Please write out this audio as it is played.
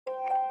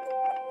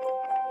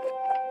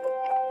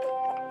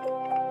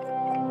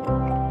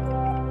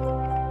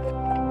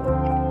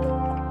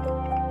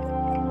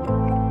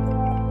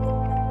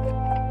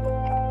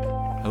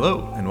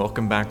Hello, and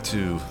welcome back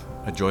to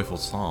A Joyful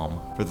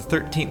Psalm. For the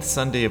 13th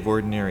Sunday of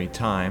Ordinary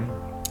Time,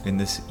 in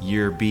this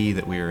year B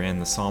that we are in,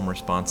 the psalm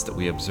response that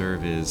we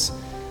observe is,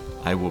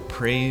 I will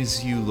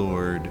praise you,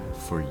 Lord,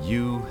 for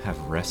you have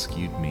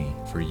rescued me.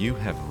 For you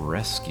have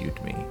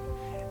rescued me.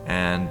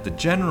 And the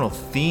general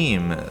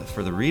theme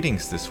for the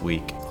readings this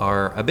week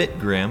are a bit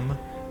grim,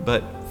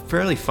 but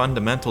fairly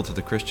fundamental to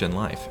the Christian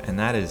life, and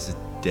that is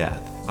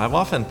death. I've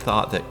often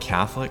thought that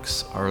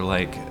Catholics are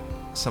like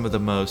some of the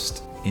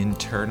most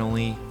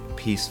internally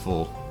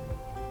peaceful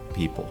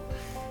people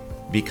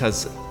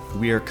because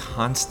we are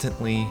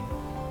constantly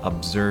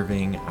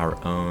observing our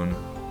own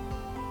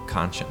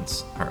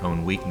conscience, our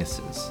own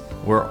weaknesses.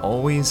 We're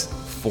always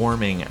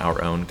forming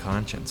our own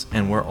conscience,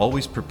 and we're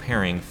always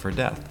preparing for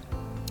death.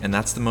 And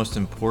that's the most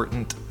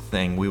important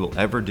thing we will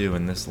ever do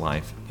in this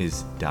life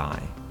is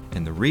die.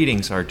 And the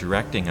readings are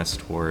directing us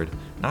toward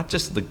not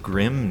just the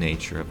grim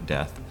nature of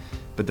death,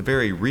 but the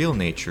very real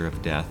nature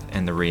of death,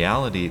 and the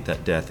reality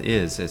that death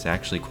is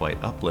actually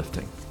quite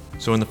uplifting.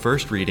 So in the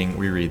first reading,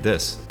 we read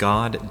this: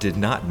 God did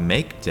not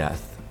make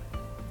death,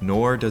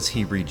 nor does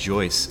he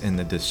rejoice in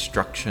the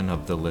destruction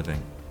of the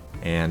living.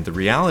 And the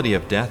reality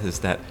of death is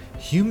that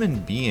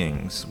human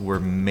beings were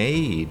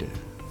made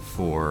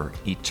for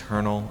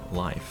eternal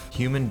life.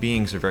 Human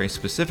beings are very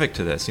specific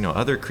to this.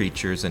 Other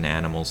creatures and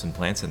animals and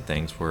plants and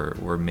things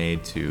were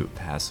made to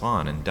pass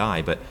on and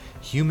die, but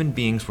human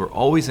beings were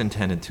always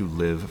intended to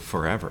live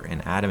forever. In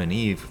Adam and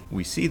Eve,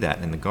 we see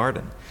that in the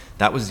garden.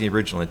 That was the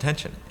original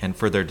intention. And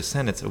for their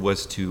descendants, it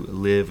was to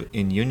live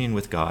in union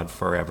with God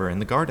forever in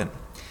the garden.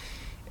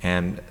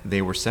 And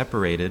they were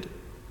separated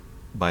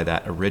by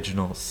that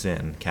original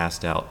sin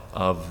cast out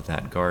of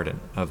that garden,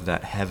 of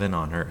that heaven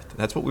on earth.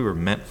 That's what we were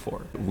meant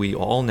for. We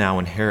all now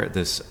inherit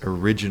this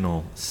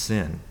original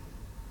sin.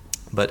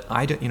 But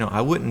I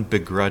wouldn't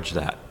begrudge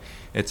that.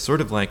 It's sort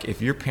of like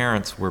if your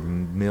parents were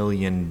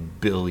billionaires,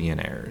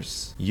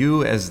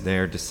 you as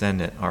their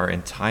descendant are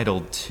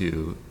entitled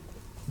to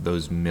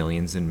those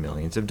millions and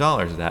millions of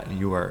dollars. That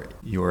you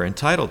are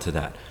entitled to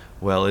that.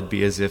 Well, it'd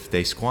be as if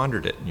they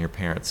squandered it and your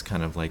parents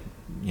kind of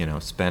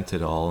spent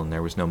it all and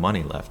there was no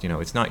money left.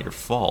 It's not your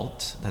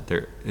fault that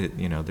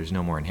there's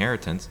no more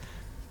inheritance.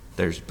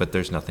 But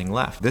there's nothing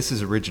left. This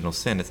is original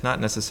sin. It's not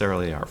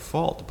necessarily our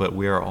fault, but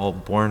we are all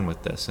born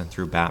with this, and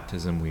through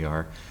baptism we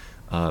are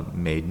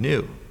made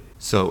new.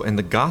 So in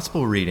the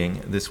gospel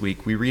reading this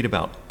week, we read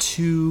about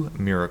two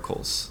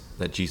miracles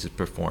that Jesus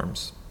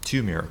performs.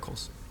 Two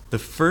miracles. The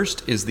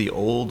first is the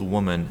old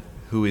woman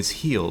who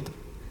is healed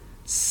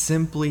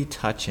simply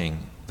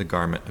touching the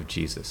garment of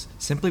Jesus.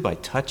 Simply by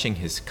touching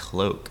his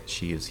cloak,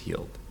 she is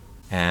healed.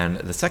 And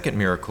the second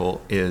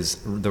miracle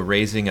is the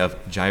raising of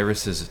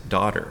Jairus'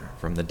 daughter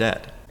from the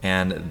dead.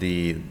 And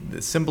the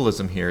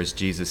symbolism here is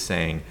Jesus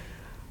saying,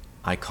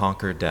 I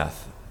conquer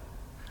death.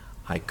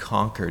 I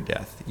conquer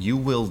death. You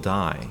will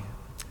die,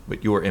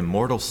 but your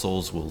immortal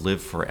souls will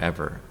live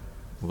forever.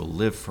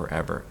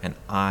 And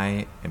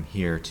I am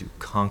here to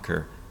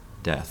conquer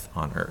death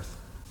on earth.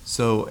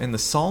 So in the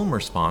psalm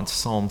response,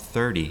 Psalm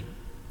 30,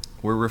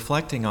 we're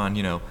reflecting on,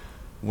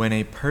 when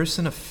a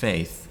person of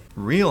faith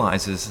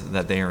realizes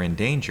that they are in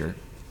danger,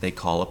 they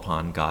call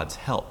upon God's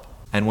help.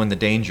 And when the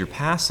danger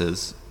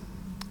passes,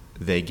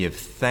 they give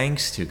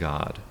thanks to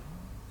God.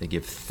 They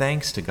give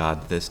thanks to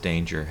God that this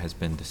danger has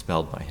been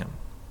dispelled by him.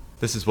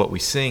 This is what we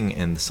sing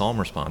in the psalm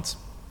response.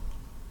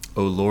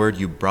 O Lord,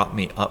 you brought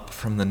me up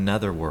from the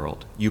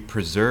netherworld. You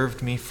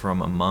preserved me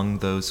from among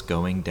those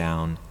going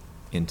down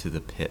into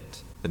the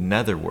pit. The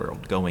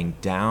netherworld, going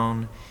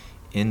down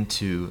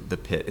into the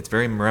pit. It's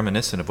very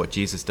reminiscent of what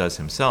Jesus does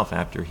himself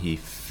after he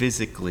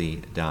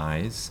physically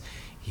dies.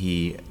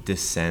 He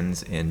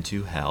descends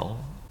into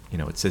hell.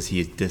 It says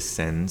he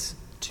descends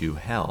to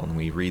hell, and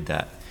we read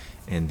that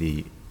in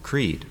the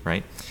Creed,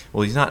 right?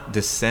 Well, he's not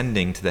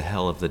descending to the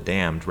hell of the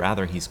damned.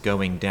 Rather, he's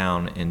going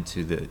down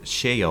into the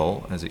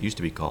Sheol, as it used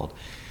to be called,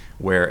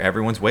 where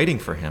everyone's waiting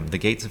for him. The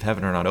gates of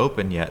heaven are not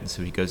open yet, and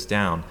so he goes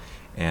down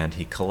and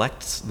he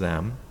collects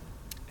them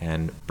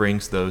and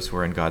brings those who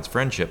are in God's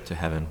friendship to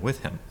heaven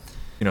with him.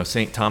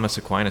 St. Thomas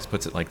Aquinas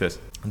puts it like this: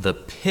 the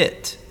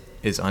pit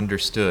is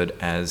understood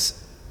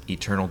as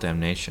eternal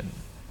damnation.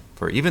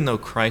 For even though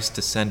Christ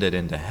descended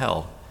into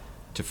hell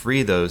to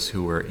free those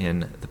who were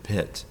in the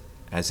pit,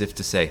 as if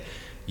to say,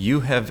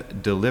 you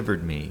have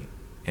delivered me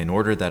in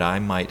order that I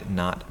might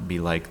not be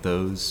like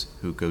those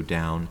who go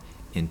down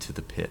into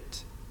the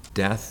pit.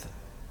 Death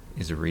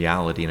is a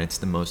reality, and it's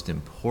the most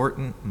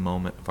important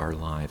moment of our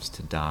lives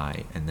to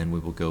die, and then we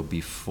will go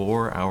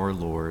before our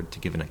Lord to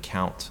give an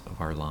account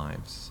of our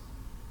lives.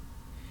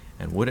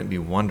 And wouldn't it be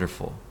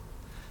wonderful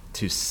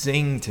to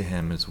sing to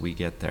him as we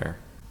get there,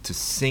 to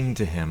sing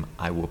to him,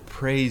 I will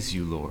praise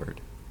you,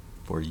 Lord,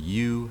 for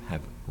you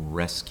have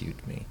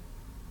rescued me.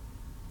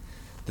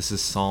 This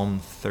is Psalm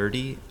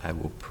 30, I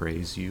will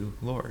praise you,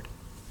 Lord.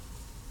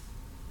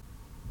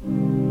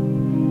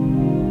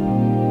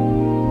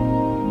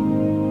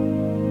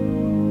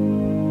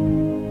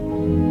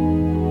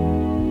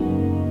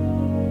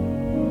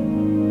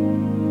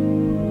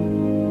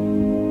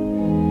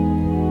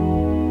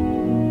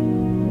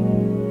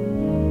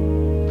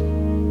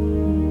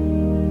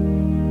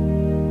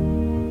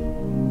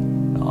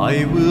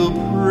 I will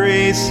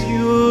praise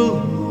you,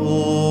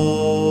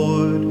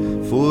 Lord,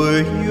 for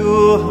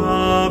you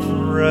have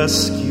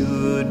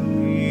rescued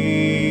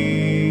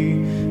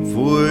me,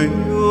 for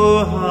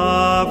you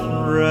have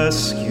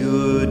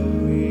rescued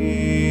me.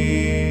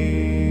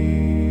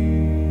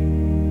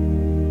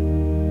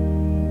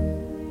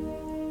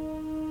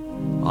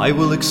 I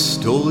will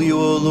extol you,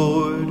 O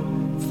Lord,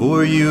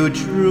 for you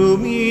drew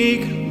me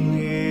clear,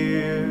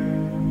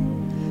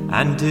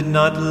 and did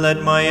not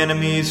let my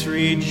enemies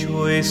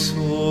rejoice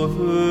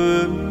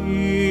over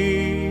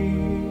me.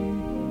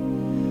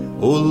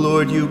 O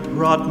Lord, you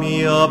brought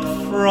me up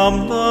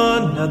from the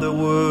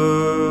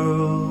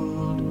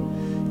netherworld.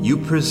 You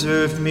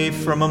preserved me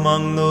from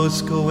among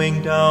those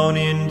going down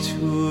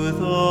into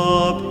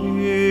the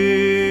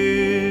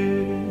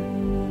pit.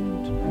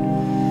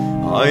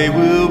 I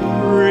will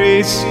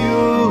praise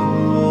you,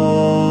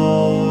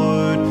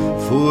 Lord,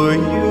 for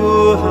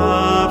you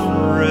have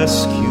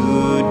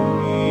rescued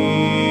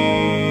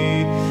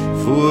me,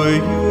 for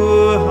you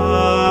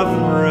have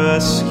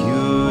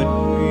rescued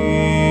me.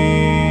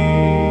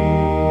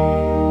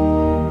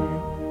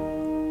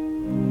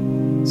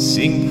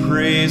 Sing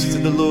praise to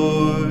the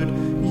Lord,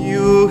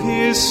 you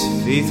his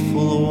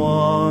faithful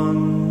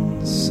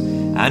ones,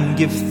 and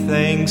give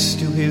thanks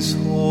to his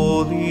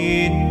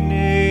holy name.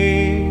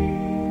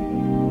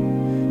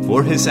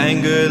 For his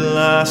anger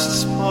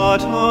lasts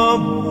but a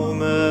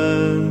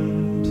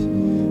moment,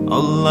 a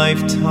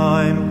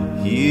lifetime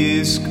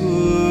his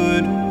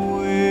good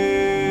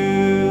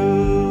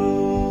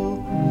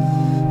will.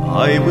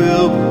 I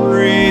will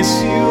praise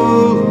you,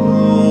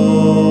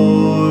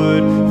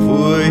 Lord,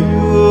 for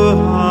you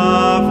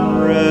have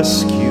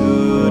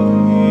rescued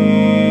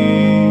me,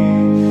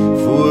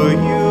 for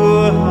you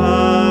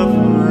have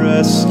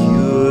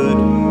rescued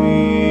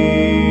me.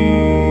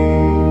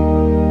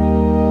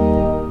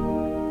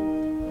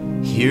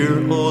 Hear,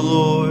 O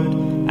Lord,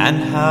 and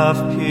have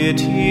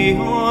pity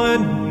on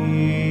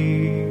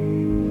me.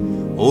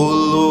 O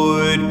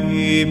Lord,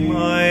 be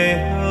my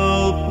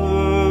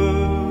helper.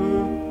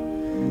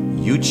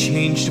 You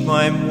changed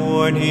my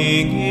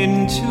mourning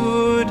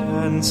into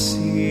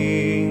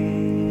dancing.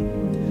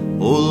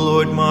 O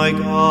Lord my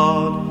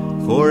God,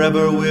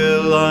 forever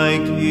will I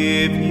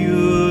give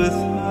you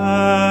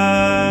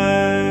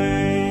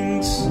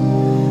thanks.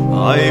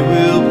 I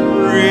will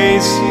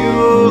praise